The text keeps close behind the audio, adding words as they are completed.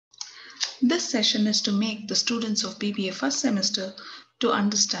This session is to make the students of BBA first semester to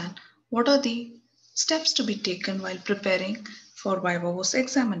understand what are the steps to be taken while preparing for Viva Voce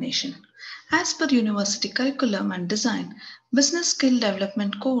examination. As per university curriculum and design, business skill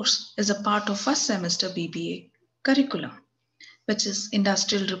development course is a part of first semester BBA curriculum, which is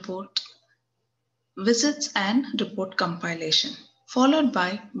industrial report visits and report compilation, followed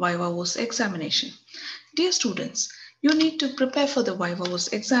by Viva Voce examination. Dear students, you need to prepare for the Viva Voce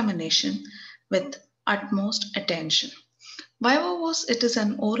examination with utmost attention. Viva Voce, it is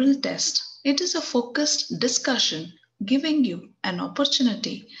an oral test. It is a focused discussion giving you an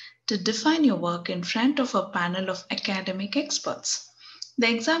opportunity to define your work in front of a panel of academic experts.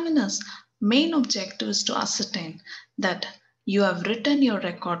 The examiner's main objective is to ascertain that you have written your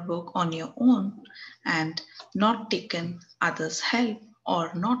record book on your own and not taken others' help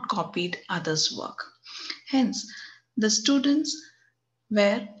or not copied others' work. Hence, the students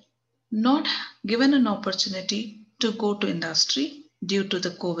were not given an opportunity to go to industry due to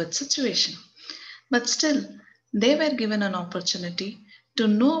the COVID situation. But still, they were given an opportunity to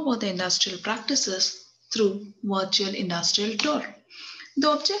know about the industrial practices through virtual industrial tour.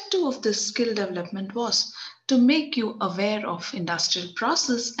 The objective of this skill development was to make you aware of industrial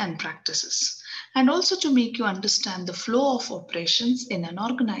process and practices, and also to make you understand the flow of operations in an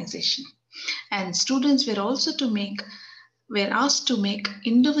organization. And students were also were asked to make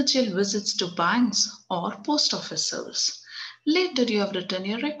individual visits to banks or post office service. Later, you have written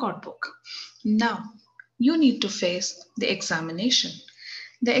your record book. Now, you need to face the examination.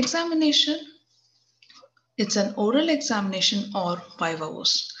 The examination, it's an oral examination or Viva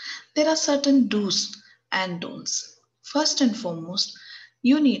Voce. There are certain do's and don'ts. First and foremost,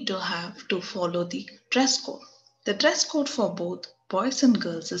 you need to have to follow the dress code. The dress code for both boys and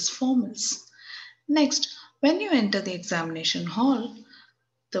girls is formals. Next, when you enter the examination hall,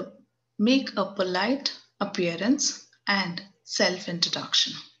 make a polite appearance and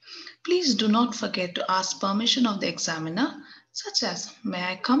self-introduction. Please do not forget to ask permission of the examiner, such as, "May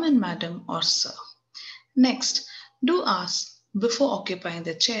I come in, madam or sir?" Next, do ask before occupying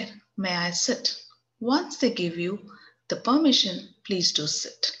the chair, "May I sit?" Once they give you the permission, please do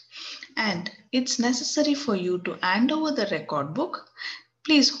sit. And it's necessary for you to hand over the record book.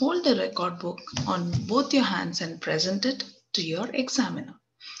 Please hold the record book on both your hands and present it to your examiner.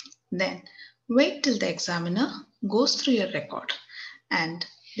 Then wait till the examiner goes through your record and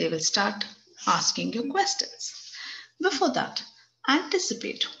they will start asking you questions. Before that,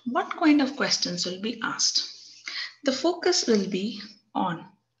 anticipate what kind of questions will be asked. The focus will be on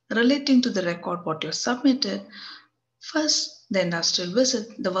relating to the record what you submitted. First, the industrial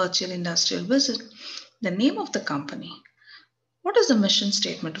visit, the virtual industrial visit, the name of the company. What is the mission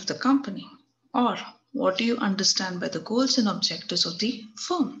statement of the company? Or what do you understand by the goals and objectives of the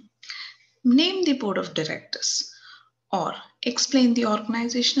firm? Name the board of directors or explain the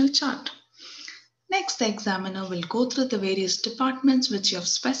organizational chart. Next, the examiner will go through the various departments which you have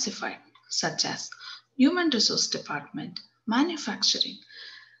specified, such as human resource department, manufacturing,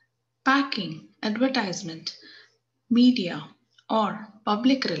 packing, advertisement, media, or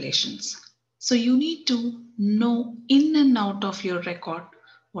public relations. So you need to know in and out of your record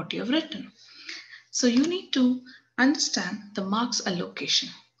what you have written. So you need to understand the marks allocation.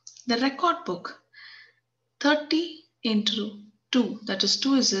 The record book 30 into 2, that is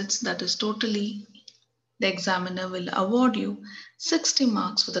 2 visits, that is totally the examiner will award you 60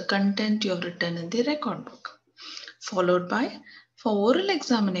 marks for the content you have written in the record book. Followed by, for oral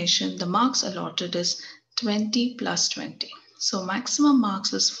examination, the marks allotted is 20 plus 20. So maximum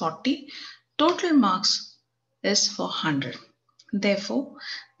marks is 40, total marks is 400. Therefore,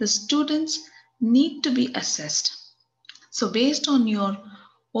 the students need to be assessed. So based on your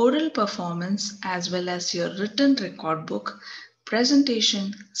oral performance as well as your written record book,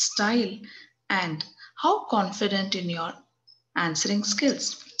 presentation, style, and how confident in your answering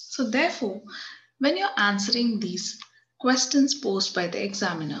skills. So therefore, when you're answering these questions posed by the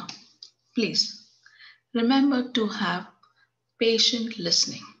examiner, please remember to have patient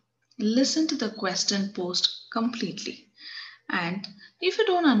listening. Listen to the question posed completely. And if you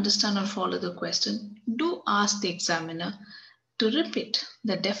don't understand or follow the question, do ask the examiner to repeat.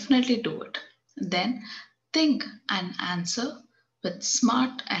 They definitely do it. Then think and answer with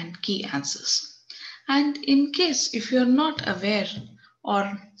smart and key answers. And in case if you're not aware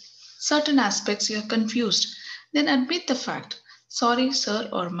or certain aspects you're confused, then admit the fact, "Sorry, sir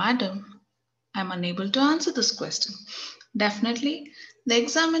or madam, I'm unable to answer this question." Definitely, the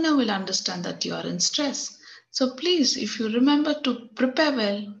examiner will understand that you are in stress. So please, if you remember to prepare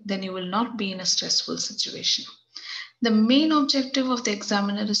well, then you will not be in a stressful situation. The main objective of the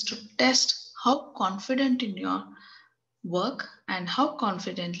examiner is to test how confident in your work and how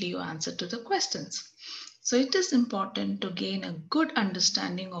confidently you answer to the questions. So it is important to gain a good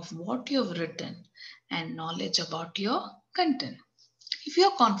understanding of what you have written and knowledge about your content. If you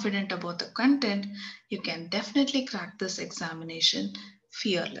are confident about the content, you can definitely crack this examination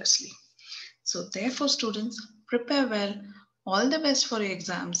fearlessly. So, therefore, students, prepare well, all the best for your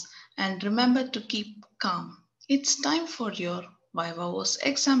exams, and remember to keep calm. It's time for your Viva Voce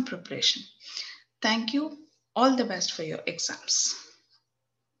exam preparation. Thank you. All the best for your exams.